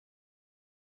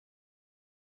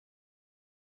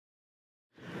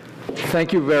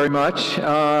Thank you very much.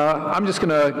 I'm just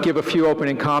going to give a few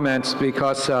opening comments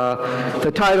because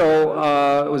the title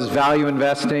was Value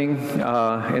Investing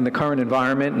in the Current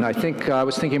Environment, and I think I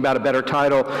was thinking about a better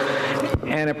title,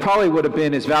 and it probably would have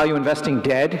been, is value investing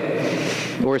dead,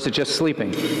 or is it just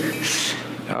sleeping?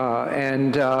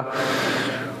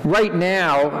 Right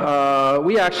now,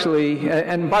 we actually,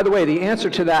 and by the way, the answer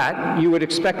to that, you would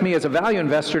expect me as a value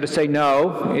investor to say,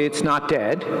 no, it's not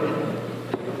dead.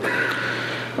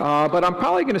 But I'm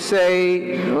probably going to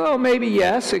say, well, maybe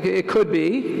yes, it could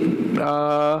be.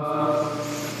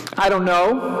 I don't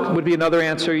know, would be another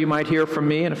answer you might hear from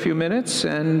me in a few minutes.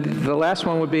 And the last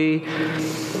one would be,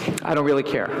 I don't really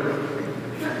care.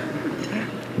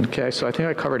 Okay, so I think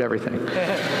I covered everything.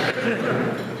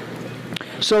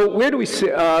 So where do we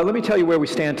let me tell you where we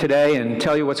stand today and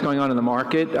tell you what's going on in the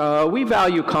market. We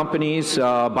value companies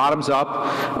bottoms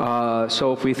up.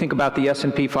 So if we think about the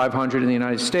S&P 500 in the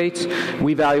United States,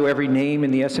 we value every name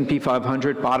in the S&P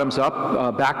 500 bottoms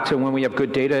up back to when we have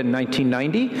good data in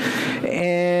 1990.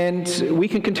 And we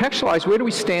can contextualize where do we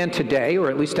stand today,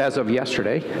 or at least as of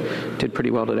yesterday. Did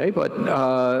pretty well today, but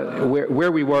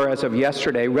where we were as of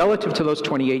yesterday relative to those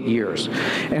 28 years.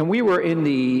 And we were in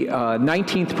the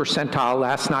 19th percentile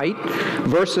last night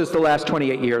versus the last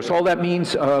 28 years. All that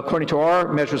means, according to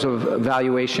our measures of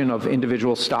valuation of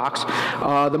individual stocks,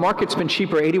 the market's been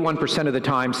cheaper 81% of the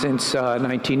time since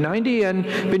 1990 and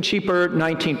been cheaper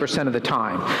 19% of the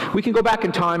time. We can go back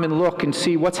in time and look and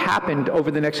see what's happened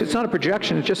over the next, it's not a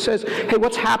projection, it just says, hey,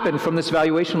 what's happened from this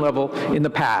valuation level in the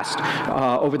past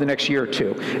over the next year or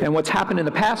two. And what's happened in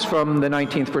the past from the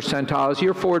 19th percentile is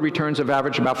year forward returns have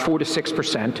averaged about 4 to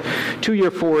 6%, 2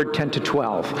 year forward 10 to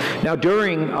 12. Now during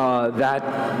that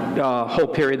whole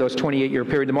period, those 28-year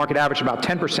period, the market averaged about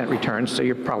 10% returns, so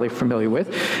you're probably familiar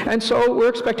with. And so we're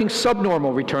expecting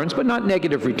subnormal returns, but not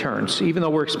negative returns. Even though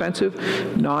we're expensive,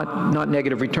 not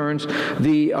negative returns.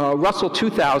 The Russell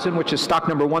 2000, which is stock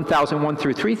number 1001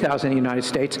 through 3000 in the United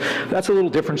States, that's a little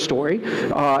different story.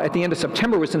 At the end of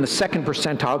September, it was in the 2nd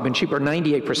percentile, been cheaper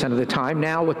 98% of the time.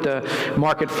 Now with the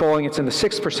market falling, it's in the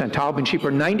 6th percentile, been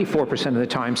cheaper 94% of the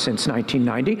time since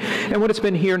 1990. And when it's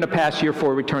been here in the past year,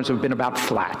 forward returns have been about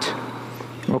flat.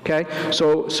 Okay,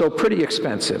 so pretty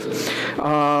expensive.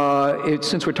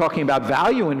 Since we're talking about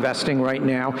value investing right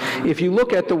now, if you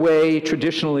look at the way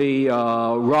traditionally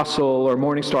Russell or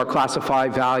Morningstar classify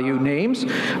value names,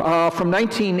 from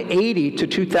 1980 to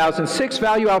 2006,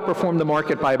 value outperformed the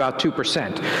market by about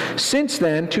 2%. Since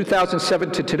then,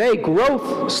 2007 to today,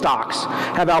 growth stocks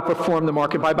have outperformed the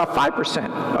market by about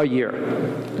 5% a year.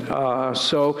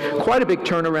 So quite a big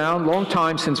turnaround, long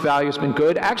time since value has been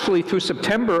good. Actually, through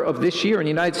September of this year in the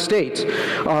United States,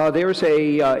 there's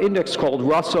a index called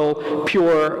Russell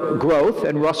Pure Growth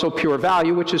and Russell Pure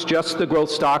Value, which is just the growth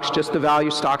stocks, just the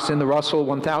value stocks in the Russell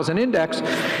 1000 index.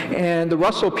 And the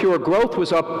Russell Pure Growth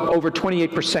was up over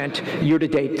 28% year to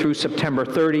date through September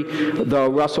 30. The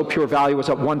Russell Pure Value was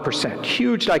up 1%.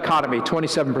 Huge dichotomy,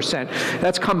 27%.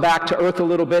 That's come back to earth a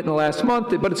little bit in the last month,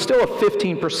 but it's still a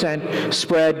 15%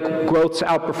 spread. Growth's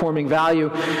outperforming value,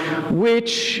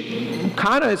 which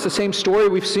kind of is the same story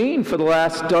we've seen for the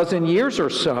last dozen years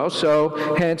or so.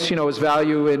 So hence, is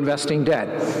value investing dead?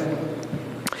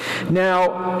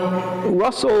 Now,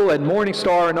 Russell and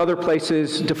Morningstar and other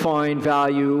places define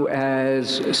value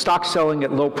as stocks selling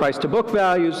at low price to book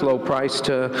values, low price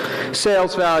to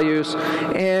sales values.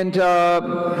 And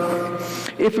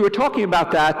if we were talking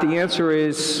about that, the answer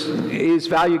is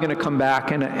value going to come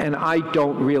back? And I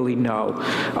don't really know.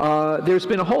 There's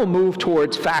been a whole move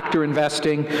towards factor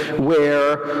investing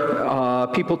where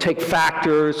people take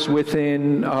factors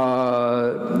within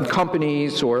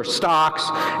companies or stocks.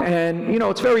 And,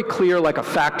 it's very clear, like a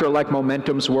factor like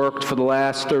momentum's worked for the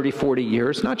last 30, 40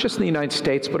 years, not just in the United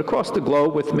States, but across the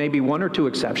globe with maybe 1 or 2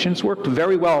 exceptions, worked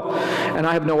very well. And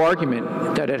I have no argument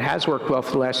that it has worked well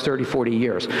for the last 30, 40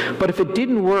 years. But if it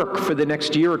didn't work for the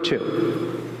next year or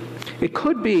two, it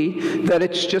could be that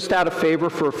it's just out of favor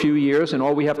for a few years and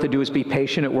all we have to do is be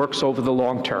patient, it works over the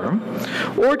long term.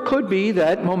 Or it could be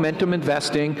that momentum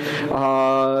investing,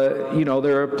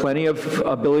 there are plenty of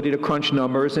ability to crunch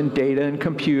numbers and data and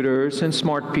computers and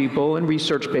smart people and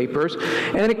research papers.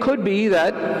 And it could be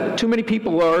that too many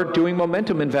people are doing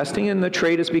momentum investing and the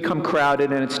trade has become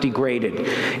crowded and it's degraded.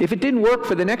 If it didn't work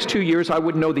for the next 2 years, I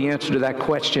wouldn't know the answer to that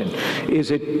question.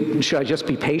 Should I just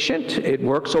be patient? It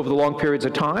works over the long periods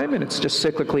of time and it's it's just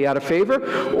cyclically out of favor,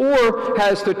 or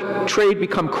has the trade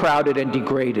become crowded and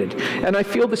degraded? And I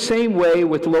feel the same way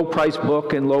with low price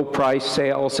book and low price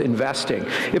sales investing.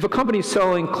 If a company is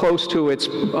selling close to its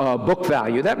book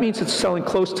value, that means it's selling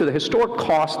close to the historic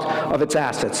cost of its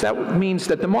assets. That means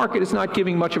that the market is not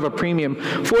giving much of a premium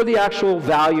for the actual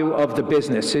value of the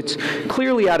business. It's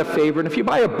clearly out of favor, and if you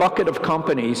buy a bucket of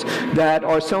companies that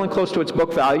are selling close to its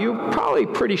book value, probably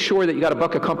pretty sure that you got a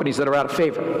bucket of companies that are out of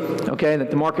favor, okay, that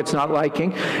the market's not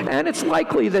liking. And it's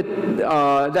likely that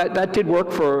that did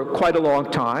work for quite a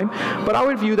long time, but I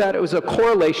would view that it was a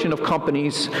correlation of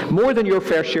companies, more than your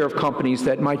fair share of companies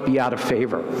that might be out of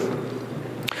favor.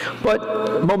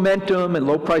 But momentum and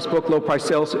low price book, low price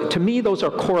sales, to me, those are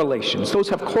correlations. Those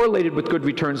have correlated with good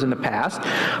returns in the past.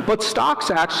 But stocks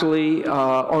actually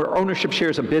are ownership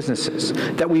shares of businesses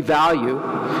that we value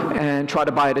and try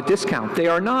to buy at a discount. They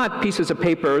are not pieces of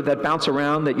paper that bounce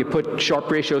around that you put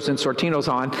Sharpe ratios and Sortinos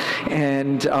on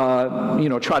and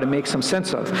try to make some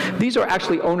sense of. These are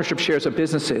actually ownership shares of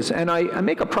businesses. And I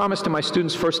make a promise to my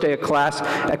students first day of class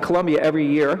at Columbia every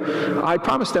year. I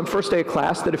promise them first day of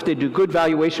class that if they do good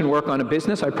valuation work on a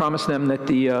business, I promise them that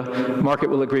the market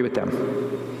will agree with them.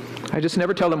 I just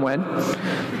never tell them when.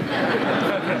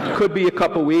 Could be a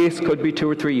couple weeks, could be 2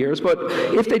 or 3 years, but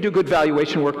if they do good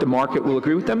valuation work, the market will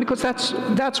agree with them, because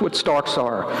that's what stocks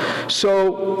are.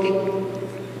 So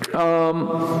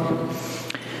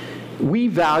we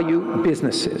value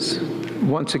businesses.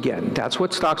 Once again, that's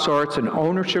what stocks are. It's an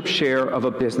ownership share of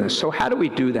a business. So how do we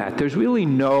do that? There's really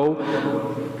no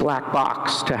black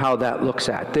box to how that looks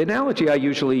at. The analogy I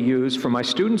usually use for my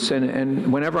students,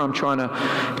 and whenever I'm trying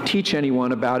to teach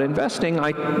anyone about investing,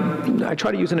 I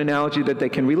try to use an analogy that they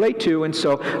can relate to, and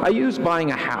so I use buying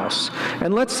a house.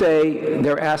 And let's say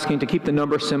they're asking, to keep the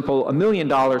number simple, $1 million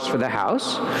for the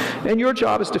house, and your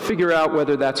job is to figure out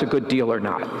whether that's a good deal or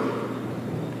not.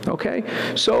 Okay,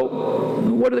 so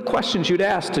what are the questions you'd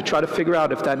ask to try to figure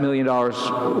out if that $1 million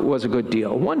was a good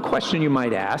deal? One question you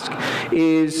might ask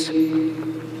is,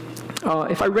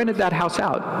 if I rented that house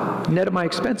out, net of my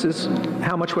expenses,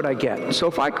 how much would I get? So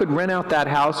if I could rent out that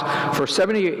house for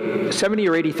 $70,000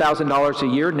 or $80,000 a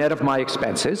year, net of my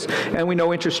expenses, and we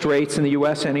know interest rates in the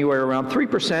U.S. anywhere around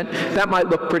 3%, that might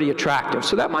look pretty attractive.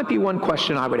 So that might be one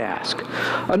question I would ask.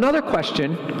 Another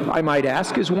question I might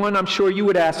ask is one I'm sure you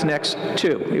would ask next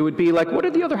too. It would be like, what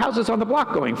are the other houses on the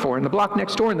block going for? In the block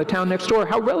next door, in the town next door,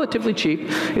 how relatively cheap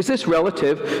is this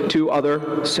relative to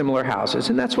other similar houses?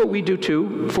 And that's what we do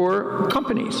too for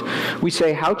companies. We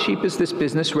say, how cheap is this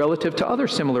business relative to other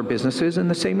similar businesses in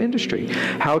the same industry?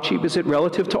 How cheap is it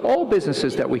relative to all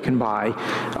businesses that we can buy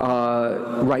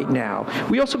right now?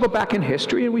 We also go back in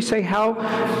history and we say, how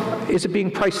is it being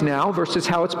priced now versus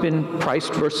how it's been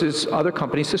priced versus other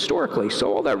companies historically?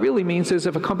 So all that really means is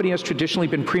if a company has traditionally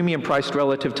been premium priced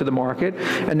relative to the market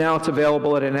and now it's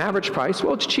available at an average price,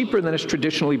 well, it's cheaper than it's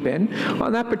traditionally been.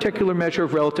 On that particular measure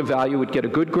of relative value, would get a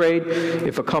good grade.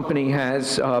 If a company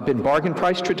has been bargain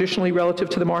priced traditionally relative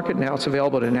to the market, now it's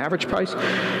available at an average price,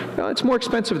 it's more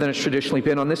expensive than it's traditionally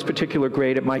been. On this particular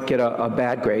grade, it might get a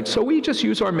bad grade. So we just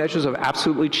use our measures of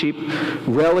absolutely cheap,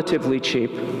 relatively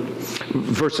cheap,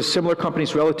 versus similar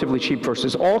companies, relatively cheap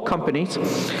versus all companies,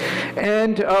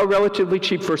 and relatively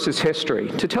cheap versus history.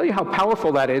 To tell you how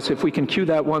powerful that is, if we can cue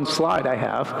that one slide I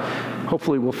have,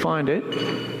 hopefully we'll find it.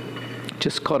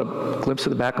 Just caught a glimpse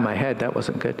of the back of my head. That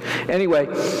wasn't good. Anyway,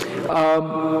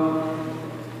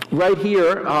 right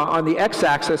here on the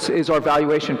x-axis is our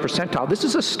valuation percentile. This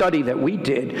is a study that we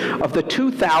did of the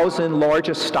 2,000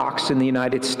 largest stocks in the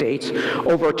United States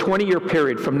over a 20-year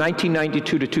period from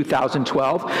 1992 to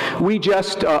 2012. We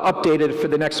just updated it for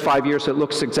the next 5 years. It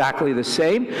looks exactly the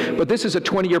same, but this is a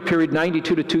 20-year period,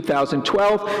 92 to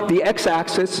 2012. The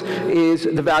x-axis is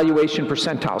the valuation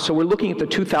percentile. So we're looking at the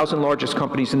 2,000 largest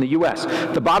companies in the U.S.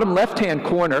 The bottom left-hand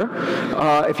corner,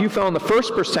 if you fell in the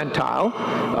first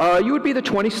percentile, you would be the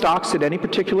 20 stocks at any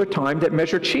particular time that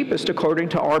measure cheapest according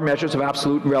to our measures of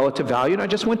absolute and relative value, and I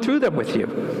just went through them with you,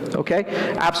 okay?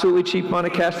 Absolutely cheap on a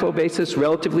cash flow basis,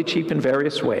 relatively cheap in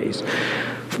various ways.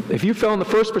 If you fell in the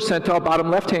first percentile,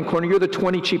 bottom left-hand corner, you're the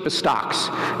 20 cheapest stocks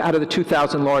out of the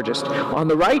 2,000 largest. On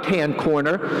the right-hand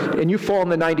corner, and you fall in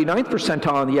the 99th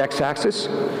percentile on the x-axis,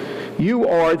 you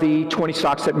are the 20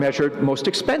 stocks that measured most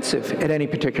expensive at any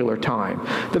particular time.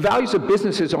 The values of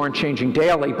businesses aren't changing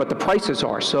daily, but the prices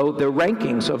are, so the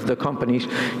rankings of the companies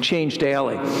change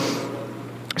daily.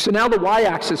 So now the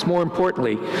y-axis, more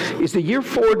importantly, is the year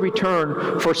forward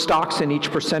return for stocks in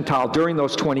each percentile during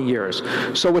those 20 years.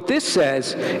 So what this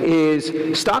says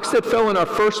is stocks that fell in our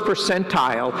first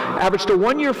percentile averaged a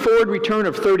 1-year forward return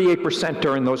of 38%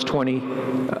 during those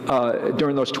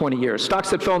 20 years. Stocks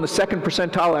that fell in the second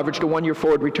percentile averaged a 1-year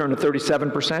forward return of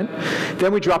 37%.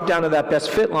 Then we drop down to that best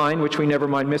fit line, which we never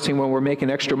mind missing when we're making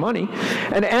extra money.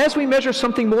 And as we measure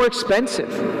something more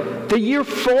expensive, the year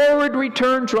forward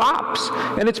return drops,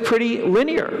 and it's pretty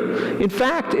linear. In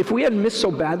fact, if we hadn't missed so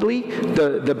badly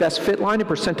the best fit line in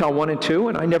percentile 1 and 2,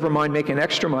 and I never mind making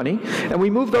extra money, and we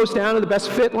move those down to the best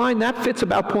fit line, that fits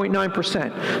about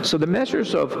 0.9%. So the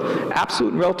measures of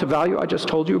absolute and relative value I just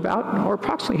told you about are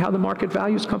approximately how the market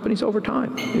values companies over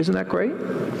time. Isn't that great?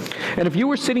 And if you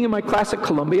were sitting in my class at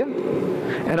Columbia,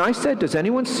 and I said, does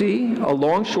anyone see a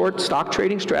long-short stock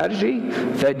trading strategy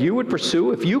that you would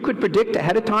pursue if you could predict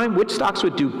ahead of time which stocks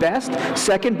would do best,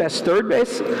 second best, third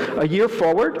best a year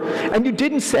forward? And you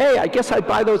didn't say, I guess I'd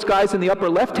buy those guys in the upper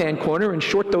left-hand corner and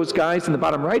short those guys in the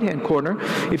bottom right-hand corner.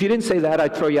 If you didn't say that,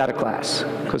 I'd throw you out of class,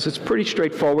 because it's pretty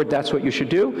straightforward. That's what you should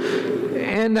do,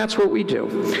 and that's what we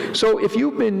do. So if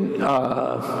you've been, in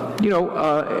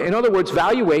other words,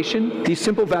 valuation, these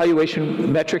simple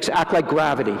valuation metrics act like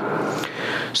gravity.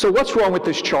 So what's wrong with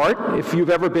this chart? If you've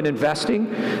ever been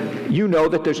investing, you know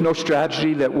that there's no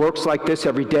strategy that works like this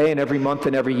every day and every month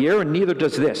and every year, and neither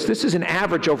does this. This is an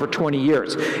average over 20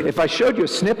 years. If I showed you a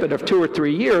snippet of 2 or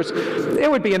 3 years,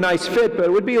 it would be a nice fit, but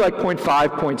it would be like 0.5,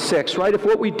 0.6, right? If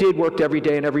what we did worked every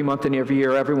day and every month and every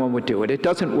year, everyone would do it. It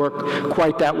doesn't work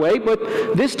quite that way, but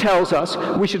this tells us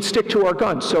we should stick to our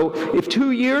guns. So if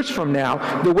 2 years from now,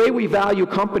 the way we value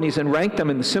companies and rank them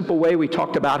in the simple way we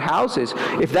talked about houses,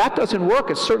 if that doesn't work,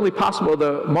 it's certainly possible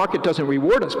the market doesn't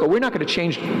reward us, but we're not going to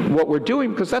change what we're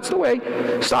doing, because that's the way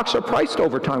stocks are priced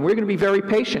over time. We're going to be very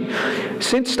patient.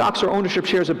 Since stocks are ownership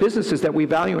shares of businesses that we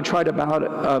value and try to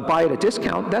buy at a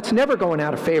discount, that's never going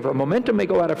out of favor. Momentum may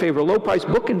go out of favor. Low-price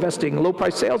book investing,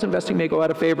 low-price sales investing may go out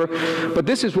of favor, but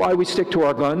this is why we stick to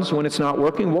our guns when it's not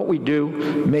working. What we do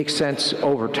makes sense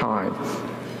over time.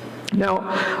 Now,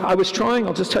 I was trying,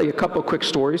 I'll just tell you a couple of quick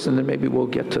stories, and then maybe we'll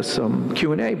get to some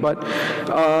Q&A, but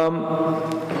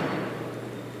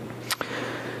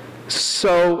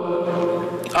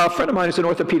so a friend of mine is an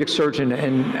orthopedic surgeon,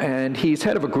 and he's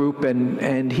head of a group,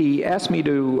 and he asked me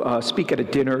to speak at a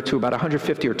dinner to about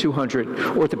 150 or 200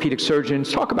 orthopedic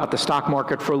surgeons, talk about the stock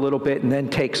market for a little bit, and then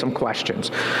take some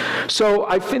questions. So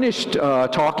I finished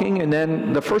talking, and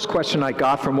then the first question I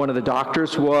got from one of the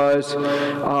doctors was,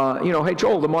 hey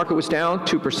Joel, the market was down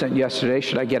 2% yesterday,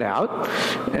 should I get out?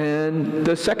 And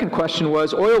the second question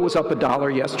was, oil was up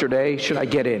 $1 yesterday, should I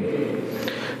get in?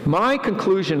 My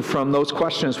conclusion from those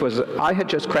questions was I had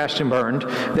just crashed and burned.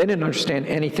 They didn't understand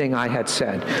anything I had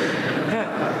said.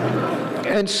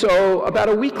 And so about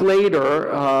a week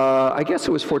later, I guess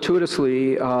it was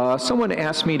fortuitously, someone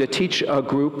asked me to teach a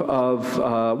group of,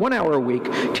 1 hour a week,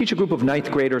 teach a group of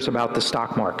 9th graders about the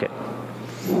stock market.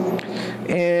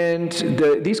 And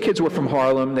these kids were from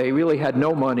Harlem. They really had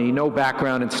no money, no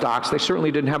background in stocks. They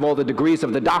certainly didn't have all the degrees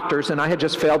of the doctors, and I had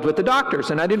just failed with the doctors,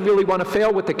 and I didn't really want to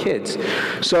fail with the kids.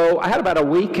 So I had about a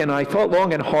week, and I thought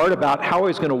long and hard about how I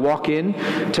was going to walk in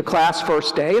to class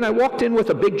first day, and I walked in with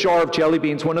a big jar of jelly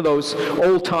beans, one of those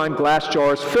old-time glass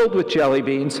jars filled with jelly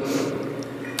beans.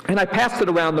 And I passed it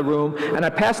around the room, and I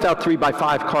passed out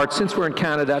 3x5 cards. Since we're in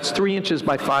Canada, that's 3 inches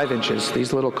by 5 inches,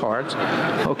 these little cards,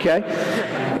 okay?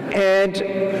 And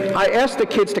I asked the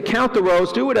kids to count the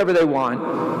rows, do whatever they want,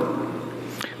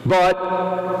 but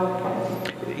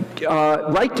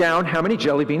write down how many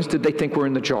jelly beans did they think were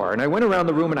in the jar. And I went around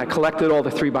the room and I collected all the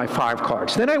 3x5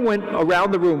 cards. Then I went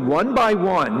around the room one by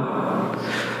one,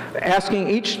 asking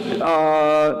each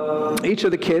of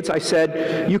the kids, I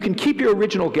said, you can keep your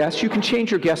original guess, you can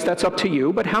change your guess, that's up to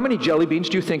you, but how many jelly beans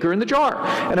do you think are in the jar?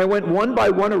 And I went one by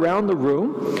one around the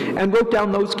room and wrote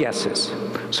down those guesses.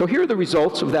 So here are the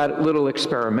results of that little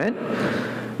experiment.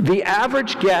 The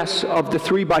average guess of the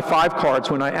 3x5 cards,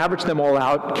 when I averaged them all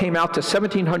out, came out to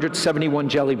 1,771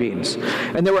 jelly beans.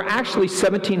 And there were actually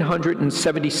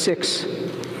 1,776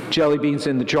 jelly beans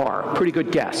in the jar. Pretty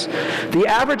good guess. The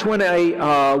average when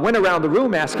I went around the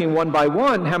room asking one by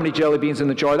one how many jelly beans in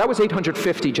the jar, that was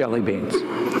 850 jelly beans.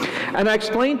 And I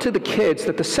explained to the kids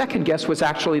that the second guess was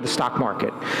actually the stock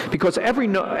market, because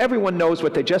everyone knows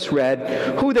what they just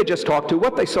read, who they just talked to,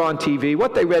 what they saw on TV,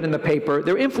 what they read in the paper.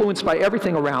 They're influenced by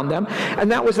everything around them,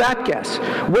 and that was that guess.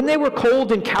 When they were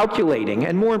cold and calculating,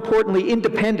 and more importantly,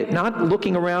 independent, not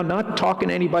looking around, not talking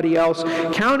to anybody else,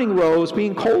 counting rows,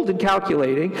 being cold and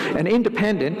calculating, and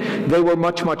independent, they were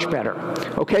much, much better.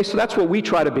 Okay, so that's what we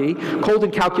try to be, cold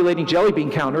and calculating jelly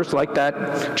bean counters like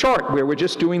that chart, where we're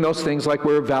just doing those things like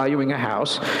we're valuing a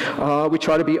house. We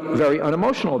try to be very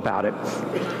unemotional about it.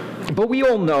 But we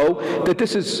all know that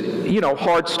this is,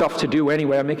 hard stuff to do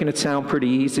anyway. I'm making it sound pretty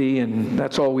easy, and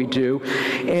that's all we do.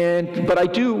 But I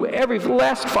do, the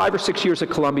last 5 or 6 years at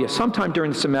Columbia, sometime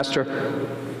during the semester,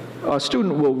 a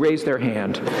student will raise their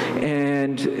hand,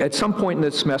 and at some point in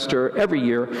the semester, every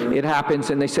year, it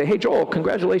happens, and they say, hey, Joel,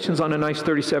 congratulations on a nice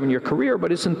 37-year career,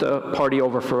 but isn't the party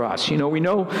over for us? We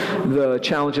know the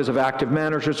challenges of active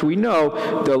managers. We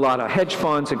know there are a lot of hedge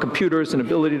funds and computers and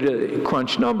ability to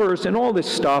crunch numbers and all this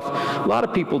stuff. A lot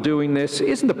of people doing this.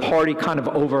 Isn't the party kind of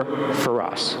over for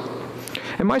us?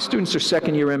 And my students are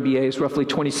second-year MBAs, roughly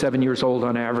 27 years old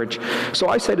on average. So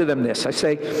I say to them this. I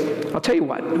say, I'll tell you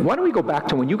what, why don't we go back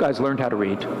to when you guys learned how to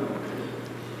read?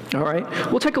 All right,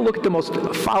 we'll take a look at the most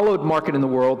followed market in the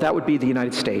world. That would be the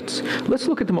United States. Let's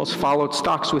look at the most followed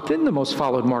stocks within the most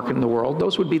followed market in the world.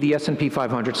 Those would be the S&P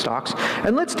 500 stocks.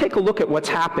 And let's take a look at what's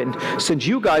happened since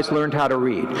you guys learned how to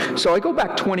read. So I go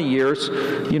back 20 years,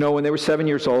 when they were 7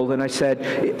 years old, and I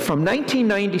said, from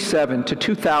 1997 to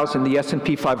 2000, the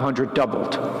S&P 500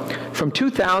 doubled. From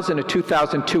 2000 to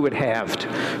 2002, it halved.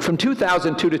 From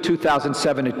 2002 to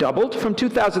 2007, it doubled. From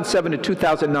 2007 to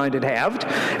 2009, it halved.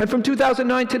 And from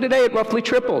 2009 to today, it roughly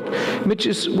tripled, which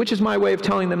is my way of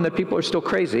telling them that people are still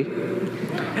crazy.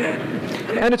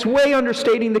 And it's way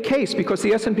understating the case, because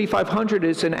the S&P 500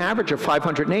 is an average of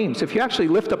 500 names. If you actually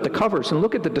lift up the covers and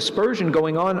look at the dispersion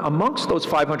going on amongst those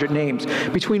 500 names,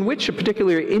 between which are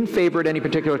particularly in favor at any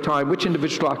particular time, which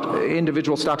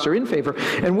individual stocks are in favor,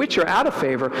 and which are out of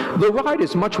favor, the ride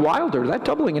is much wilder. That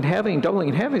doubling and halving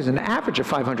is an average of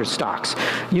 500 stocks.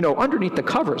 Underneath the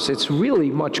covers, it's really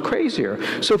much crazier.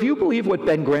 So if you believe what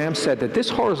Ben Graham said, that this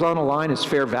horizontal line is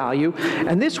fair value,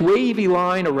 and this wavy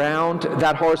line around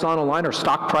that horizontal line are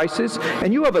stock prices,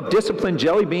 and you have a disciplined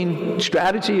jelly bean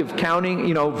strategy of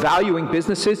counting, valuing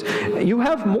businesses, you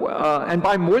have more, and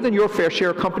buy more than your fair share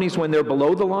of companies when they're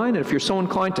below the line, and if you're so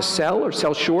inclined to sell or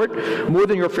sell short, more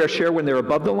than your fair share when they're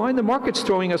above the line, the market's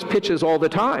throwing us pitches all the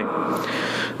time.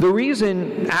 The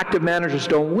reason active managers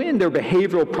don't win, they're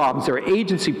behavioral problems, they're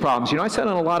agency problems. I sat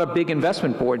on a lot of big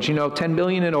investment boards, 10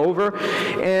 billion and over,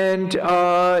 and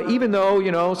even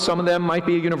though, some of them might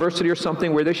be a university or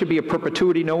something where there should be a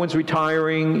perpetuity, no one's retiring,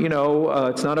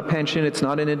 it's not a pension, it's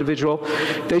not an individual,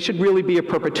 they should really be a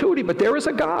perpetuity, but there is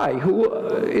a guy who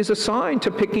is assigned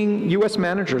to picking U.S.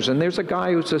 managers, and there's a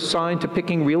guy who's assigned to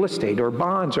picking real estate or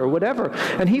bonds or whatever,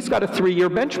 and he's got a 3-year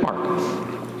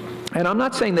benchmark. And I'm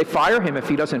not saying they fire him if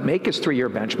he doesn't make his 3-year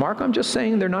benchmark. I'm just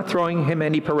saying they're not throwing him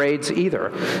any parades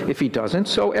either if he doesn't.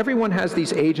 So everyone has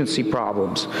these agency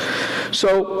problems.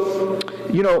 So,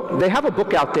 they have a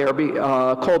book out there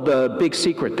called The Big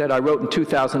Secret that I wrote in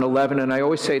 2011, and I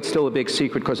always say it's still a big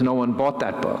secret because no one bought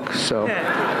that book. So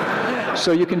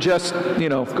you can just,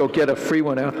 go get a free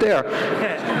one out there.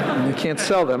 You can't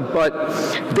sell them. But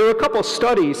there are a couple of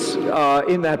studies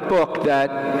in that book that,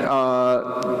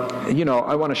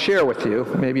 I want to share with you.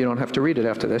 Maybe you don't have to read it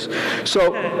after this.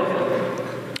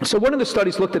 So one of the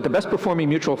studies looked at the best performing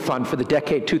mutual fund for the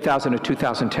decade 2000 to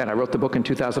 2010. I wrote the book in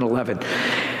 2011.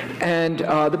 And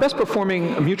the best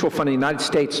performing mutual fund in the United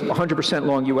States, 100%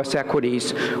 long U.S.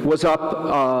 equities, was up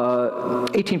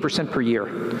 18% per year.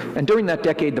 And during that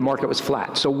decade, the market was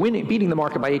flat. So beating the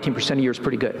market by 18% a year is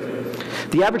pretty good.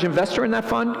 The average investor in that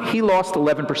fund, he lost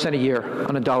 11% a year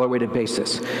on a dollar-weighted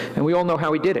basis. And we all know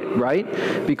how he did it, right?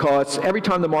 Because every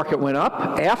time the market went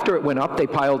up, after it went up, they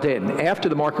piled in. After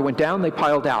the market went down, they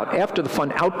piled out. After the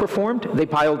fund outperformed, they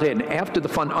piled in. After the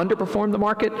fund underperformed the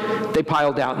market, they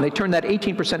piled out. And they turned that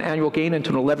 18% annual gain into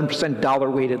an 11%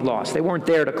 dollar-weighted loss. They weren't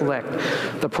there to collect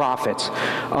the profits.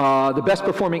 The best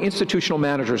performing institutional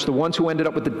managers, the ones who ended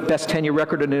up with the best 10-year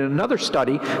record, and in another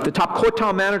study, the top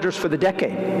quartile managers for the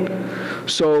decade.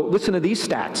 So listen to these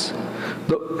stats.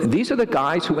 These are the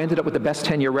guys who ended up with the best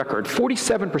 10-year record.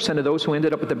 47% of those who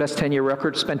ended up with the best 10-year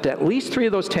record spent at least 3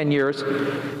 of those 10 years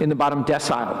in the bottom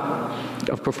decile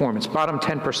of performance, bottom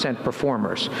 10%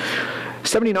 performers.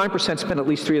 79% spent at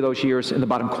least 3 of those years in the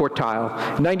bottom quartile.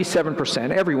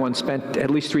 97%, everyone spent at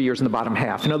least 3 years in the bottom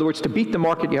half. In other words, to beat the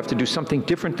market, you have to do something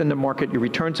different than the market. Your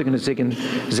returns are going to zig and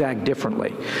zag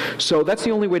differently. So that's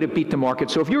the only way to beat the market.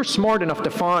 So if you're smart enough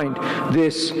to find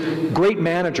this great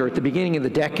manager at the beginning of the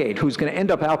decade who's going to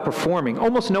end up outperforming,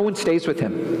 almost no one stays with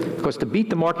him. Because to beat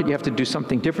the market, you have to do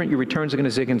something different. Your returns are going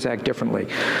to zig and zag differently.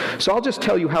 So I'll just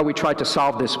tell you how we tried to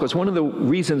solve this, because one of the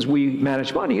reasons we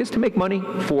manage money is to make money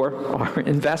for our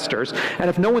investors. And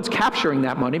if no one's capturing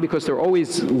that money because they're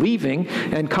always leaving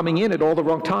and coming in at all the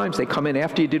wrong times, they come in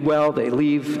after you did well, they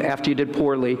leave after you did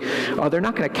poorly, they're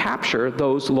not going to capture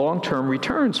those long-term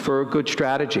returns for a good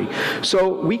strategy.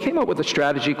 So we came up with a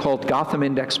strategy called Gotham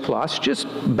Index Plus, just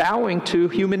bowing to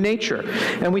human nature.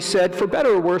 And we said, for better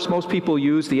or worse, most people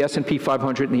use the S&P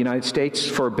 500 in the United States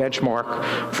for a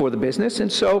benchmark for the business.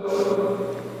 And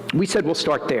so we said we'll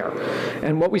start there.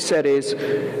 And what we said is,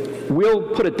 we'll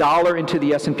put $1 into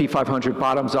the S&P 500,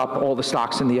 bottoms up, all the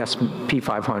stocks in the S&P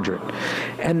 500.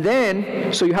 And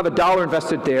then, so you have $1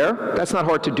 invested there. That's not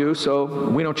hard to do, so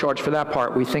we don't charge for that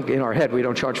part. We think in our head we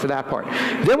don't charge for that part.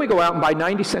 Then we go out and buy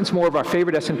 90 cents more of our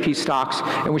favorite S&P stocks,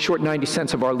 and we short 90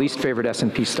 cents of our least favorite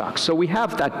S&P stocks. So we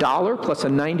have that $1 plus a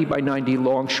 90 by 90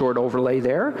 long-short overlay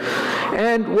there.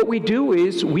 And what we do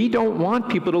is, we don't want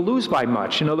people to lose by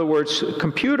much. In other words,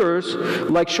 computers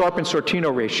like Sharpe and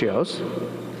Sortino ratios.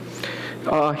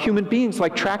 Human beings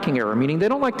like tracking error, meaning they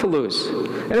don't like to lose.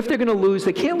 And if they're going to lose,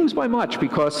 they can't lose by much,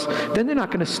 because then they're not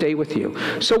going to stay with you.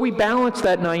 So we balanced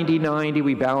that 90-90,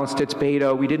 we balanced its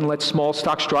beta, we didn't let small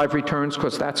stocks drive returns,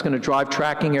 because that's going to drive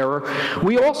tracking error.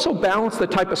 We also balanced the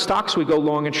type of stocks we go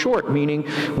long and short, meaning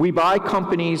we buy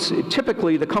companies,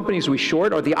 typically the companies we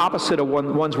short are the opposite of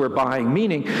ones we're buying,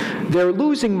 meaning they're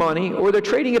losing money or they're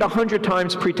trading at 100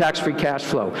 times pre-tax free cash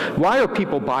flow. Why are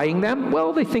people buying them?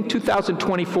 Well, they think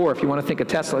 2024, if you want to think of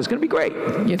Tesla, is going to be great,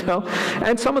 you know?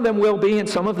 And some of them will be and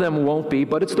some of them won't be,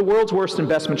 but it's the world's worst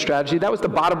investment strategy. That was the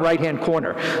bottom right-hand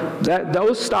corner.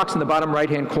 Those stocks in the bottom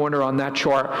right-hand corner on that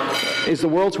chart is the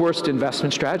world's worst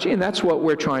investment strategy, and that's what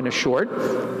we're trying to short.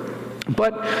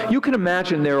 But you can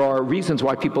imagine there are reasons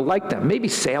why people like them. Maybe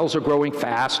sales are growing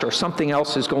fast or something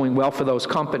else is going well for those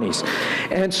companies.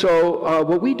 And so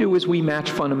what we do is we match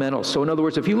fundamentals. So in other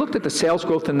words, if you looked at the sales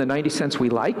growth in the 90 cents we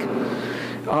like,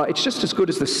 it's just as good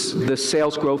as the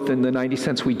sales growth in the 90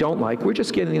 cents we don't like. We're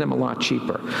just getting them a lot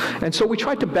cheaper. And so we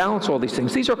tried to balance all these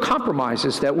things. These are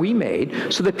compromises that we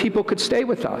made so that people could stay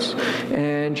with us.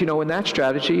 And you know, in that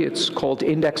strategy, it's called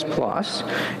Index Plus.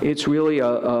 It's really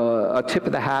a tip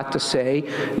of the hat to say,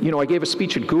 you know, I gave a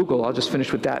speech at Google. I'll just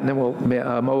finish with that, and then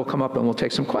Mo will come up and we'll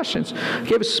take some questions. I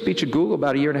gave a speech at Google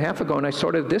about 1.5 years ago, and I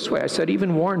started this way. I said,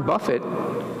 even Warren Buffett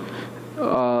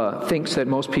thinks that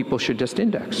most people should just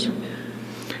index.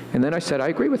 And then I said, I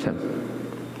agree with him.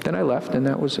 Then I left, and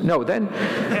that was, no, then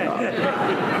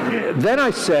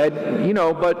I said, you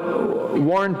know, but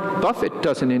Warren Buffett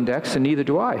doesn't index, and neither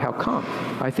do I. How come?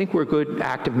 I think we're good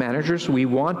active managers. We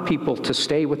want people to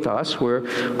stay with us. We're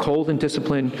cold and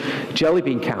disciplined jelly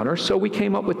bean counters. So we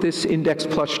came up with this Index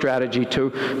Plus strategy to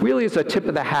really as a tip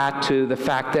of the hat to the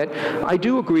fact that I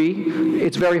do agree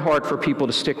it's very hard for people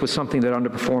to stick with something that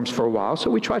underperforms for a while.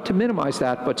 So we tried to minimize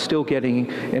that, but still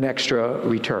getting an extra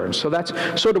return. So that's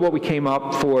sort of what we came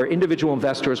up for individual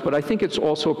investors, but I think it's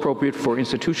also appropriate for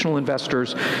institutional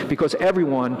investors, because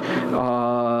everyone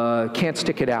can't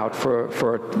stick it out for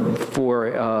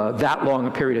that long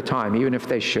a period of time, even if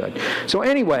they should. So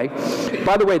anyway,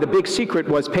 by the way, the big secret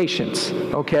was patience,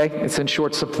 okay? It's in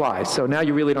short supply, so now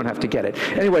you really don't have to get it.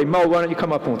 Anyway, Mo, why don't you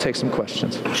come up and we'll take some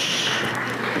questions. That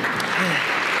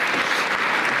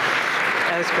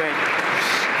was great.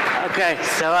 Okay,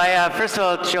 so first of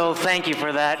all, Joel, thank you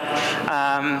for that.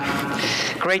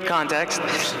 Great context.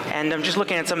 And I'm just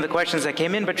looking at some of the questions that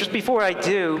came in, but just before I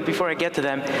get to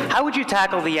them, how would you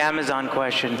tackle the Amazon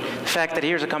question? The fact that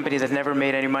here's a company that never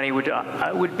made any money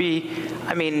would be,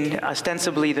 I mean,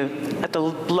 ostensibly at the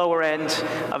lower end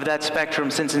of that spectrum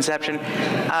since inception,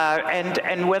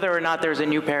 and whether or not there's a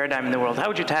new paradigm in the world. How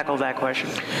would you tackle that question?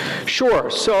 Sure.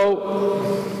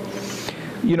 So,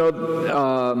 you know,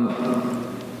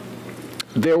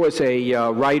 there was a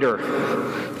writer,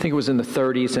 I think it was in the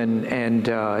 30s, and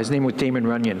his name was Damon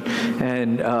Runyon.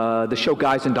 And the show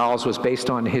Guys and Dolls was based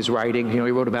on his writing. You know,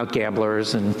 he wrote about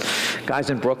gamblers and guys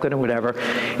in Brooklyn and whatever.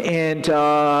 And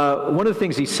one of the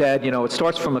things he said, you know, it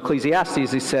starts from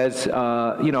Ecclesiastes. He says,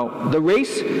 you know, the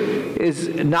race is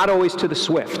not always to the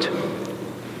swift,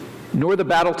 nor the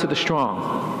battle to the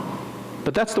strong,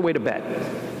 but that's the way to bet.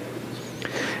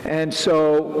 And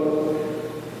so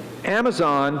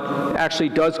Amazon actually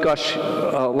does gush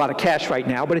a lot of cash right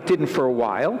now, but it didn't for a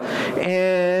while,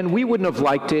 and we wouldn't have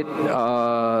liked it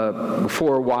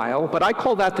for a while, but I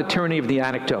call that the tyranny of the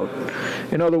anecdote.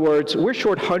 In other words, we're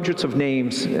short hundreds of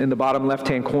names in the bottom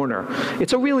left-hand corner.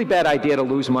 It's a really bad idea to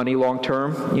lose money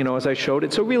long-term, you know, as I showed.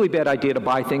 It's a really bad idea to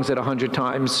buy things at 100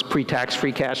 times pre-tax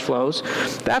free cash flows.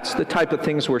 That's the type of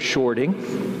things we're shorting.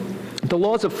 The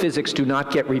laws of physics do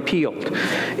not get repealed.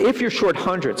 If you're short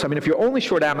hundreds, I mean, if you're only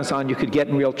short Amazon, you could get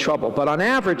in real trouble. But on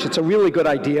average, it's a really good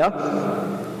idea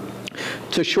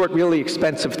to short really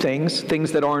expensive things,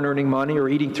 things that aren't earning money or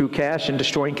eating through cash and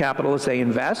destroying capital as they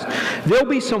invest. There'll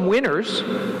be some winners,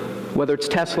 whether it's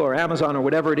Tesla or Amazon or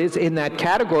whatever it is in that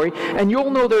category, and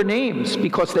you'll know their names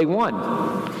because they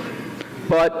won.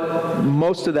 But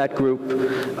most of that group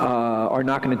are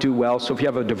not going to do well. So if you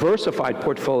have a diversified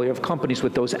portfolio of companies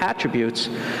with those attributes,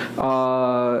 you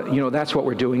know, that's what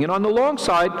we're doing. And on the long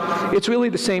side, it's really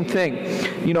the same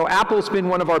thing. You know, Apple's been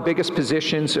one of our biggest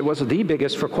positions. It was the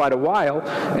biggest for quite a while,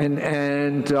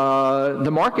 and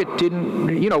the market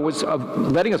didn't, you know, was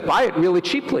letting us buy it really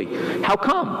cheaply. How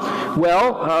come?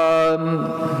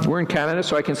 Well, we're in Canada,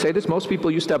 so I can say this. Most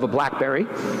people used to have a BlackBerry.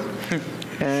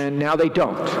 And now they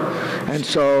don't. And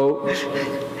so...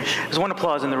 There's one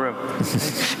applause in the room.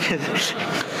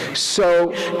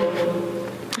 So,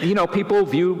 you know, people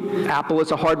view Apple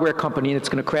as a hardware company and it's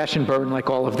going to crash and burn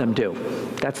like all of them do.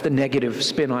 That's the negative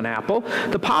spin on Apple.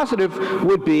 The positive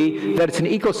would be that it's an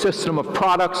ecosystem of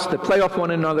products that play off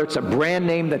one another. It's a brand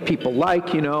name that people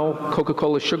like, you know.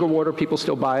 Coca-Cola sugar water, people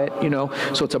still buy it, you know.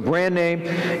 So it's a brand name.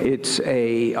 It's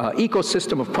a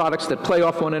ecosystem of products that play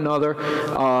off one another.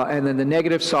 And then the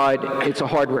negative side, it's a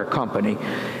hardware company.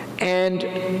 And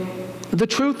the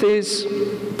truth is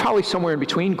probably somewhere in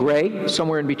between, gray,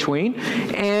 somewhere in between.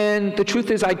 And the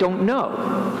truth is I don't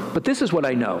know. But this is what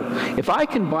I know. If I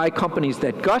can buy companies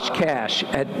that gush cash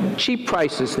at cheap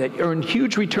prices, that earn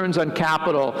huge returns on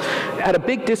capital at a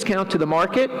big discount to the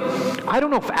market, I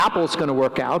don't know if Apple's going to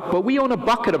work out, but we own a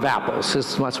bucket of apples.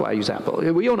 That's why I use Apple.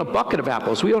 We own a bucket of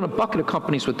apples. We own a bucket of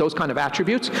companies with those kind of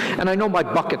attributes, and I know my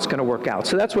bucket's going to work out.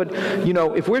 So that's what, you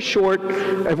know, if we're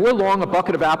long a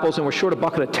bucket of apples and we're short a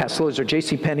bucket of Teslas or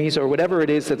JCPenney's or whatever it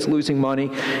is that's losing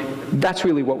money, that's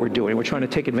really what we're doing. We're trying to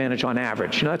take advantage on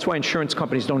average. You know, that's why insurance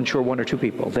companies don't insure one or two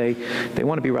people. They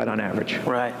want to be right on average.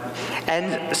 Right.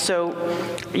 And so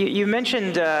you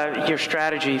mentioned your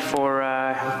strategy for,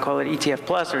 call it ETF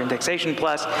Plus or Indexation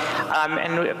Plus,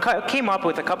 and came up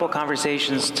with a couple of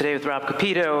conversations today with Rob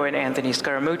Capito and Anthony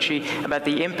Scaramucci about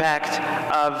the impact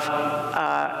of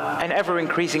an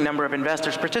ever-increasing number of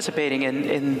investors participating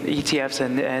in ETFs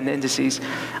and indices.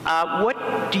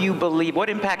 What do you believe, what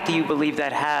impact do you believe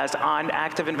that has on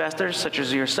active investors such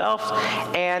as yourself?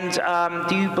 And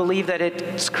do you believe that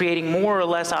it's creating more or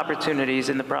less opportunities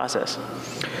in the process?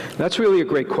 That's really a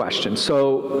great question.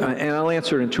 So, and I'll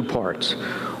answer it in two parts.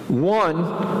 One,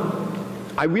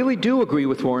 I really do agree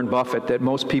with Warren Buffett that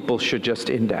most people should just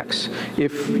index.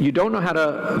 If you don't know how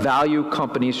to value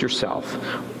companies yourself,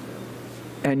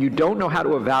 and you don't know how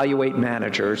to evaluate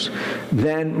managers,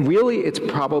 then really it's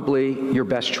probably your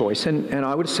best choice. And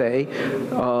I would say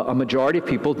a majority of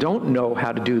people don't know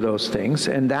how to do those things,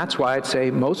 and that's why I'd say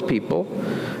most people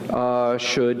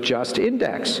should just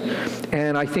index.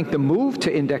 And I think the move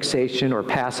to indexation or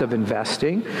passive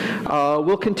investing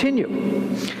will continue.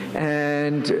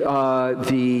 And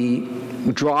the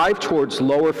drive towards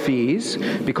lower fees,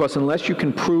 because unless you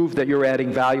can prove that you're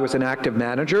adding value as an active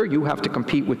manager, you have to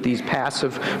compete with these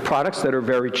passive products that are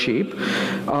very cheap.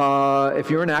 If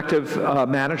you're an active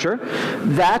manager,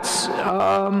 that's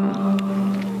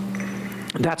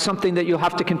something that you'll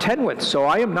have to contend with. So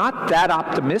I am not that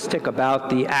optimistic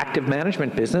about the active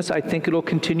management business. I think it'll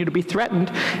continue to be threatened,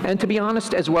 and to be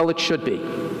honest, as well it should be.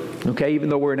 Okay, even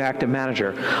though we're an active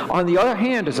manager. On the other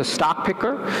hand, as a stock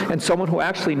picker and someone who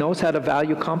actually knows how to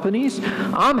value companies,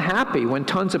 I'm happy when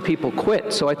tons of people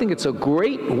quit. So I think it's a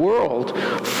great world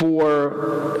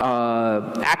for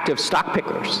active stock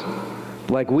pickers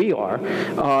like we are.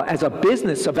 As a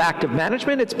business of active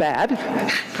management, it's bad.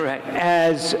 Right.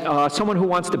 As someone who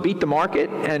wants to beat the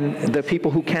market and the people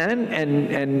who can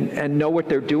and know what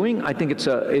they're doing, I think it's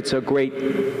a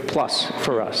great plus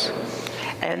for us.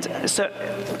 And so,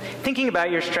 thinking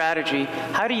about your strategy,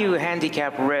 how do you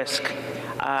handicap risk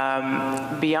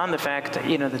beyond the fact that,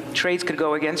 the trades could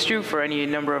go against you for any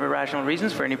number of irrational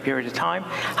reasons for any period of time.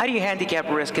 How do you handicap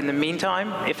risk in the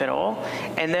meantime, if at all?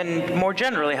 And then more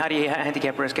generally, how do you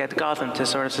handicap risk at Gotham to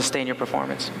sort of sustain your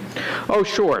performance? Oh,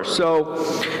 sure. So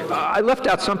I left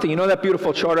out something. You know that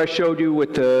beautiful chart I showed you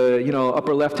with the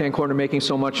upper left-hand corner making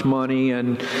so much money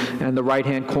and the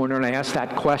right-hand corner, and I asked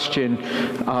that question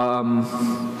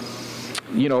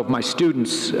of my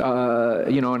students,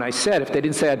 and I said if they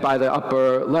didn't say I'd buy the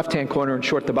upper left-hand corner and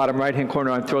short the bottom right-hand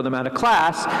corner, I'd throw them out of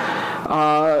class.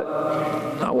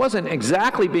 I wasn't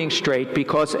exactly being straight,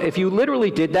 because if you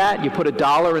literally did that, you put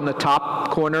 $1 in the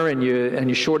top corner and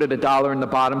you shorted $1 in the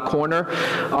bottom corner,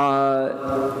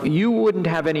 you wouldn't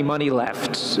have any money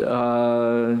left.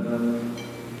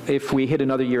 If we hit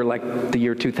another year like the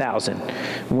year 2000,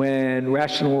 when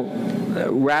rational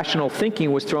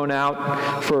thinking was thrown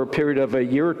out for a period of a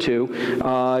year or two,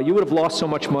 you would have lost so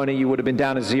much money, you would have been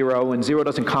down to zero, and zero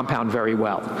doesn't compound very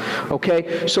well.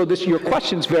 Okay, so your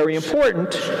question's very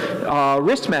important.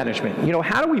 Risk management.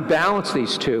 How do we balance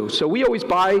these two? So we always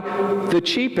buy the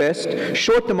cheapest,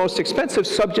 short the most expensive,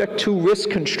 subject to risk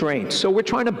constraints. So we're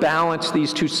trying to balance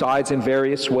these two sides in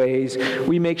various ways.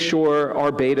 We make sure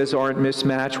our betas aren't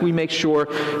mismatched. We make sure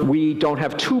we don't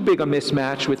have too big a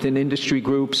mismatch within industry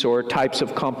groups or types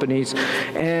of companies.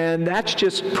 And that's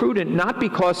just prudent, not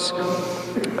because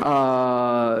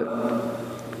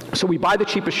so we buy the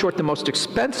cheapest, short the most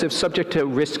expensive, subject to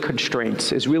risk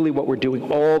constraints is really what we're doing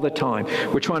all the time.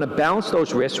 We're trying to balance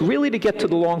those risks really to get to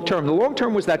the long term. The long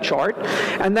term was that chart,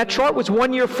 and that chart was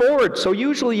 1 year forward, so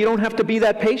usually you don't have to be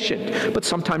that patient, but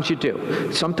sometimes you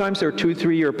do. Sometimes there are 2 or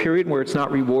 3 year period where it's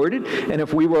not rewarded, and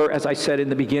if we were, as I said in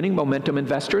the beginning, momentum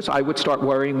investors, I would start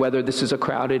worrying whether this is a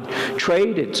crowded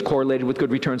trade. It's correlated with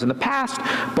good returns in the past,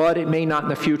 but it may not in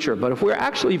the future. But if we're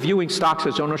actually viewing stocks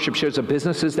as ownership shares of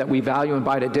businesses that we value and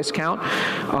buy at a discount,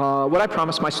 what I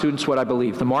promise my students, what I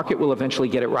believe, the market will eventually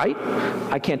get it right.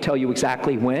 I can't tell you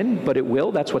exactly when, but it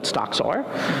will. That's what stocks are.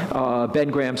 Ben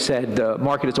Graham said the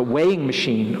market is a weighing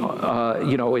machine.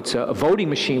 It's a voting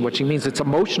machine, which means it's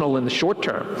emotional in the short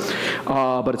term,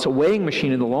 but it's a weighing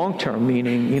machine in the long term,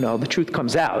 meaning the truth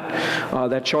comes out.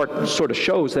 That chart sort of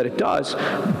shows that it does,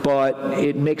 but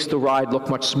it makes the ride look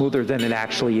much smoother than it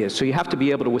actually is. So you have to be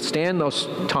able to withstand those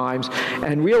times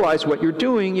and realize what you're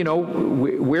doing.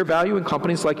 We're valuing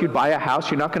companies like you'd buy a house.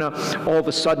 You're not going to all of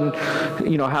a sudden,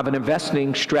 have an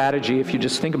investing strategy. If you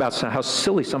just think about how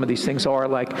silly some of these things are,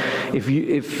 like if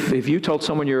you told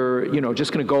someone you're,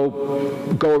 just going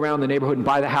to go around the neighborhood and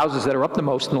buy the houses that are up the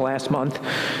most in the last month,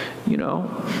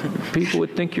 people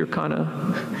would think you're kind of,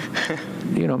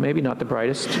 maybe not the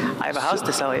brightest. I have a house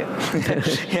to sell you.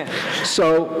 Yeah.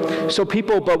 So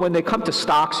people, but when they come to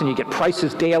stocks and you get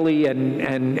prices daily,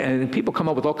 and people come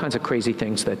up with all kinds of crazy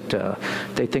things that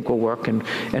they think will work,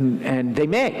 and they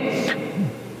may.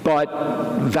 But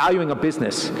valuing a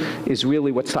business is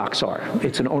really what stocks are.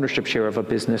 It's an ownership share of a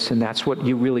business, and that's what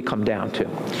you really come down to.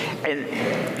 And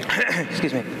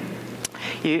excuse me.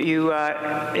 You're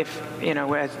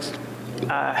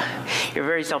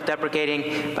very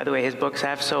self-deprecating. By the way, his books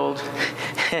have sold.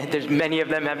 There's many of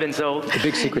them have been sold. The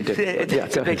big secret did.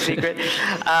 It's a big secret.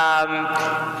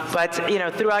 But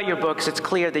throughout your books, it's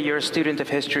clear that you're a student of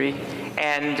history.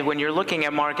 And when you're looking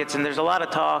at markets, and there's a lot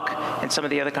of talk in some of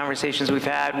the other conversations we've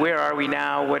had, where are we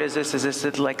now? What is this? Is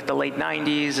this like the late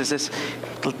 90s? Is this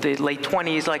the late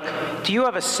 20s? Like, do you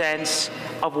have a sense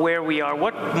of where we are?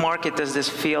 What market does this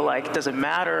feel like? Does it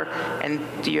matter? And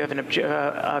do you have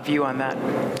a view on that?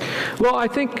 Well, I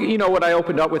think, what I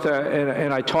opened up with,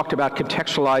 and I talked about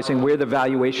contextualizing where the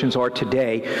valuations are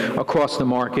today across the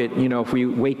market. If we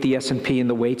weight the S&P and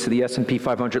the weights of the S&P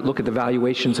 500, look at the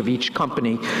valuations of each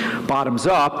company, bottoms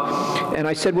up, and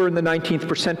I said we're in the 19th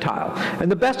percentile. And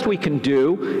the best we can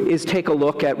do is take a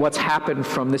look at what's happened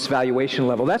from this valuation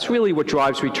level. That's really what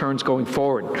drives returns going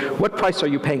forward. What price are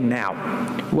you paying now?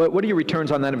 What are your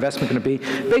returns on that investment going to be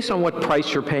based on what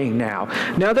price you're paying now?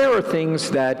 Now, there are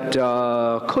things that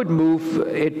could move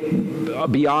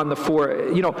it beyond the 4.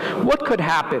 What could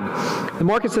happen? The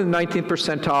market's in the 19th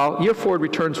percentile. Year forward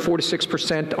returns 4 to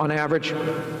 6% on average.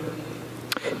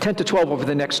 10 to 12 over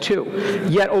the next 2.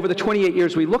 Yet over the 28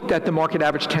 years we looked at, the market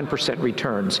averaged 10%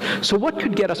 returns. So what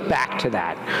could get us back to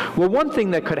that? Well, one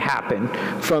thing that could happen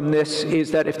from this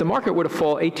is that if the market were to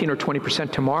fall 18 or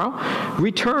 20% tomorrow,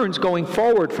 returns going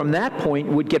forward from that point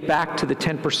would get back to the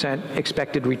 10%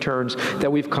 expected returns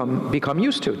that we've become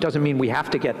used to. It doesn't mean we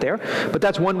have to get there, but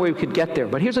that's one way we could get there.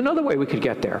 But here's another way we could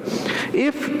get there.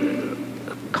 If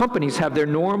companies have their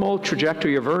normal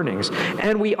trajectory of earnings,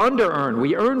 and we under-earn.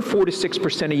 We earn 4 to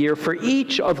 6% a year for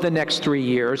each of the next 3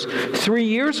 years. 3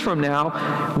 years from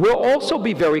now, we'll also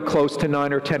be very close to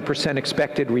 9 or 10%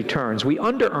 expected returns. We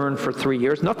under-earn for 3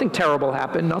 years. Nothing terrible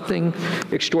happened, nothing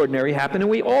extraordinary happened, and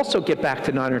we also get back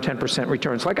to 9 or 10%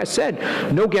 returns. Like I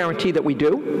said, no guarantee that we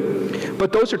do,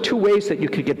 but those are two ways that you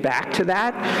could get back to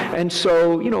that. And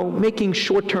so, you know, making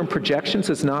short-term projections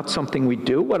is not something we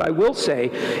do. What I will say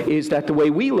is that the way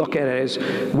we look at it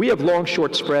is we have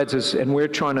long-short spreads, and we're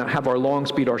trying to have our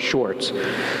longs beat our shorts.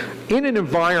 In an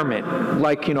environment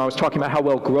like, you know, I was talking about how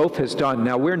well growth has done.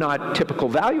 Now, we're not typical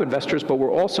value investors, but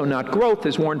we're also not growth.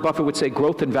 As Warren Buffett would say,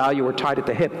 growth and value are tied at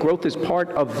the hip. Growth is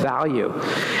part of value.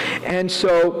 And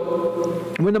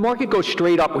so when the market goes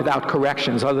straight up without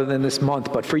corrections, other than this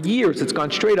month, but for years it's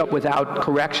gone straight up without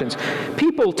corrections,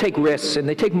 people take risks, and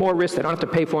they take more risks. They don't have to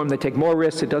pay for them. They take more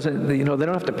risks. It doesn't, you know, they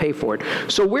don't have to pay for it.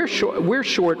 So we're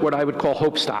short what I would call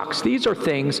hope stocks. These are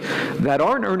things that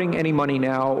aren't earning any money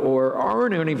now or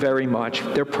aren't earning very much.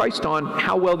 They're priced on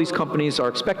how well these companies are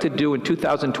expected to do in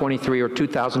 2023 or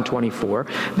 2024.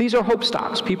 These are hope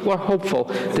stocks. People are hopeful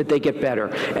that they get better.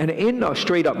 And in a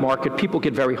straight up market, people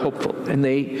get very hopeful, and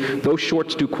those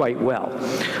shorts do quite well.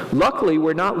 Luckily,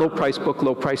 we're not low price book,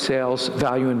 low price sales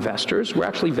value investors. We're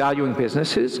actually valuing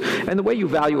businesses. And the way you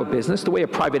value a business, the way a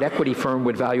private equity firm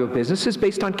would value a business, is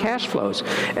based on cash flows.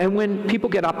 And when people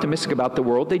get optimistic about the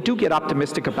world, they do get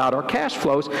optimistic about our cash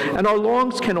flows, and our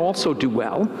longs can also do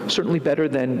well, certainly better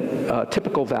than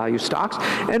typical value stocks,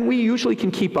 and we usually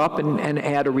can keep up and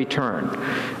add a return.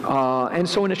 And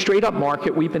so in a straight up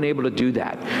market, we've been able to do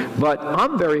that. But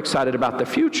I'm very excited about the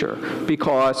future,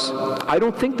 because I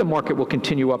don't think the market will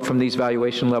continue up from these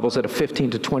valuation levels at a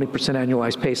 15 to 20%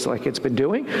 annualized pace like it's been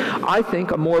doing. I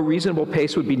think a more reasonable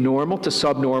pace would be normal to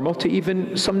subnormal to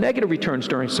even some negative returns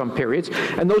during some periods,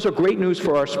 and those are great news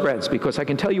for our spreads, because I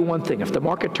can tell you one thing: if the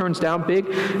market turns down big,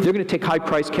 they're going to take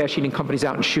high-priced cash-eating companies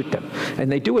out and shoot them,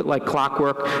 and they do it like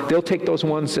clockwork. They'll take those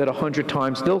ones at 100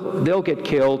 times. They'll get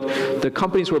killed. The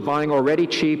companies we're buying already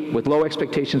cheap with low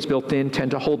expectations built in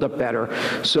tend to hold up better.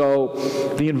 So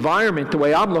the environment, the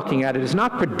way I'm looking at it, is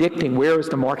not predicting where is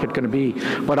the market going to be,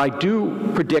 but I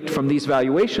do predict from these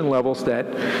valuation levels that,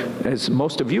 as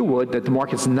most of you would, that the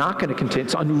market's not going to continue.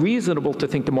 It's unreasonable to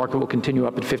think the market will continue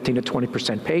up at 15 to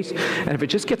 20% pace, and if it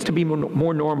just gets to be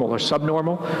more normal or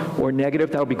subnormal or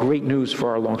negative, that'll be great news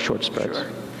for our long-short spreads. Sure.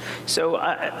 So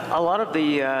a lot of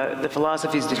the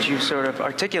philosophies that you sort of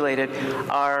articulated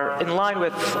are in line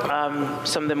with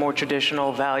some of the more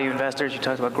traditional value investors. You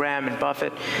talked about Graham and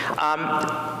Buffett.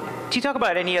 Do you talk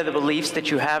about any of the beliefs that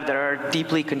you have that are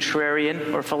deeply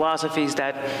contrarian, or philosophies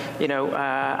that, you know,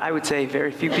 I would say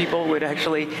very few people would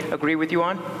actually agree with you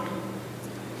on?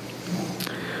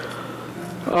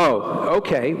 Oh,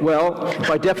 okay. Well,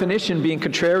 by definition, being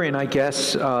contrarian, I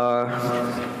guess,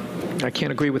 I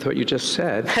can't agree with what you just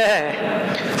said.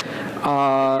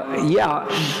 Yeah,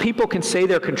 people can say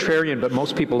they're contrarian, but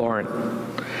most people aren't.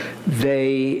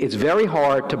 It's very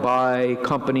hard to buy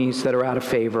companies that are out of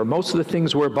favor. Most of the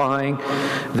things we're buying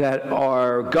that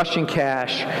are gushing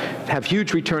cash have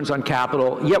huge returns on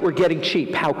capital, yet we're getting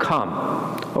cheap. How come?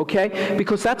 Okay?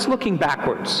 Because that's looking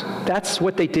backwards. That's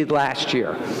what they did last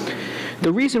year.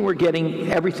 The reason we're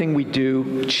getting everything we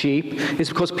do cheap is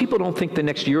because people don't think the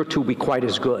next year or two will be quite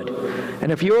as good.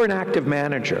 And if you're an active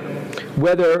manager,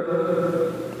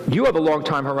 whether you have a long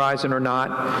time horizon or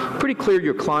not, pretty clear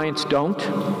your clients don't,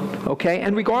 okay?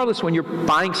 And regardless, when you're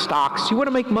buying stocks, you want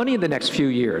to make money in the next few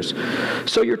years.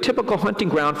 So your typical hunting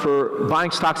ground for buying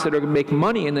stocks that are going to make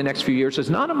money in the next few years is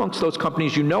not amongst those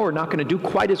companies you know are not going to do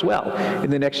quite as well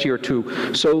in the next year or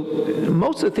two. So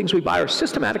most of the things we buy are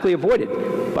systematically avoided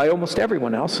by almost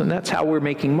everyone else, and that's how we're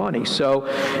making money. So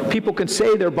people can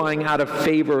say they're buying out of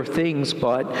favor things,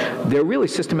 but they're really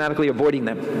systematically avoiding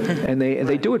them, and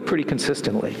they do it pretty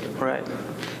consistently. Right.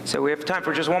 So we have time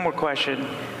for just one more question.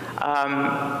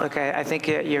 Okay, I think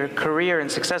your career and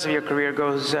success of your career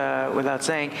goes without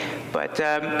saying, but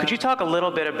could you talk a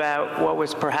little bit about what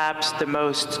was perhaps the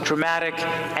most dramatic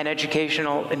and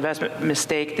educational investment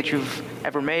mistake that you've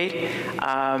ever made,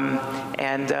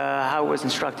 and how it was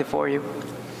instructive for you?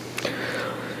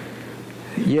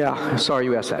 Yeah, sorry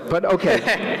you asked that, but okay.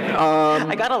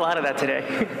 I got a lot of that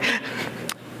today.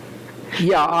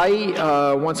 Yeah,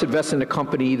 I once invested in a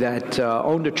company that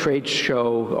owned a trade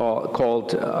show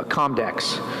called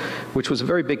Comdex, which was a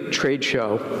very big trade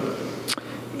show.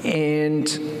 And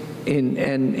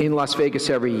in Las Vegas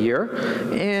every year.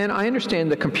 And I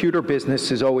understand the computer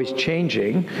business is always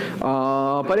changing,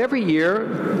 but every year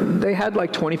they had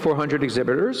like 2,400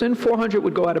 exhibitors, and 400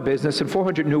 would go out of business, and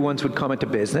 400 new ones would come into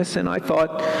business. And I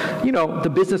thought, you know, the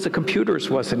business of computers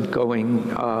wasn't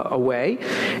going away.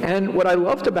 And what I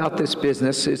loved about this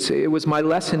business is it was my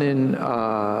lesson in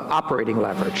operating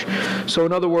leverage. So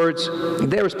in other words,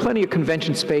 there was plenty of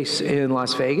convention space in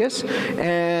Las Vegas,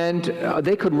 and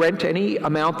they could rent any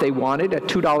amount they wanted at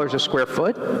 $2 a square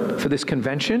foot for this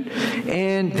convention,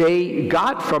 and they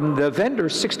got from the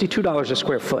vendors $62 a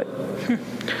square foot.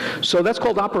 So that's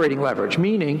called operating leverage,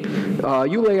 meaning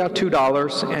you lay out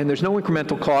 $2 and there's no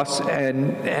incremental costs,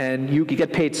 and you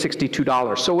get paid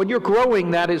 $62. So when you're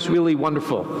growing, that is really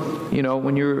wonderful, you know,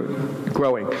 when you're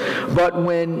growing. But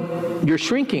when you're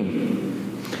shrinking,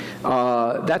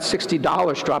 that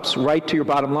 $60 drops right to your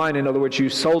bottom line. In other words, you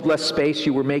sold less space,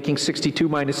 you were making 62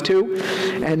 minus 2,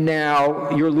 and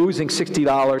now you're losing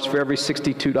 $60 for every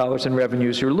 $62 in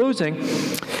revenues you're losing.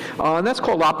 And that's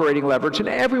called operating leverage, and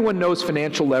everyone knows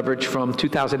financial leverage from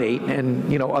 2008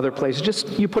 and, you know, other places.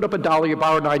 Just you put up $1, you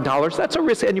borrow $9, that's a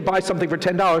risk, and you buy something for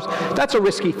 $10, that's a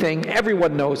risky thing.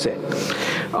 Everyone knows it.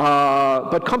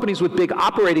 But companies with big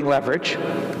operating leverage,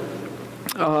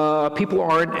 people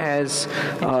aren't as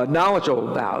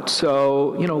knowledgeable about.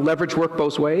 So, you know, leverage works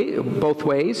both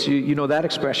ways. You know that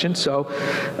expression. So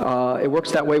it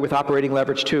works that way with operating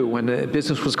leverage too. When the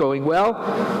business was going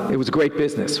well, it was a great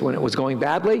business. When it was going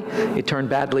badly, it turned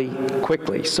badly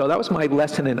quickly. So that was my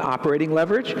lesson in operating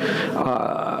leverage.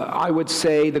 I would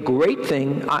say the great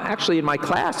thing, actually in my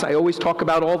class, I always talk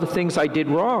about all the things I did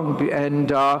wrong,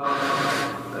 and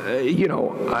you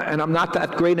know, and I'm not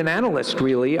that great an analyst,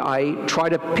 really. I try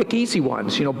to pick easy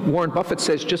ones. You know, Warren Buffett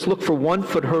says, just look for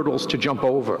 1-foot hurdles to jump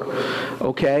over,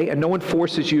 okay? And no one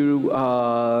forces you,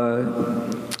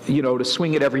 you know, to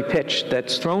swing at every pitch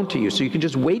that's thrown to you. So you can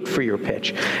just wait for your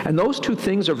pitch. And those two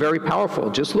things are very powerful.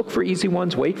 Just look for easy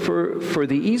ones, wait for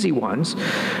the easy ones.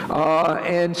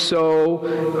 And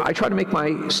so I try to make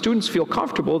my students feel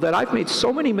comfortable that I've made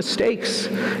so many mistakes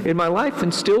in my life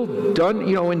and still done,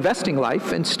 you know, investing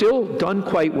life, and still done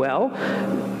quite well.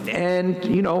 And,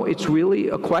 you know, it's really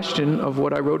a question of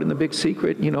what I wrote in The Big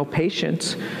Secret, you know,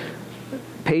 patience,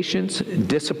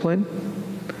 discipline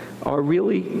are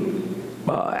really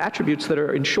attributes that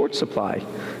are in short supply.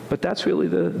 But that's really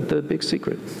the big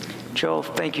secret. Joel,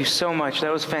 thank you so much.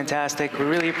 That was fantastic. We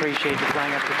really appreciate you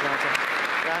flying up to Toronto.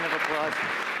 Round of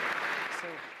applause.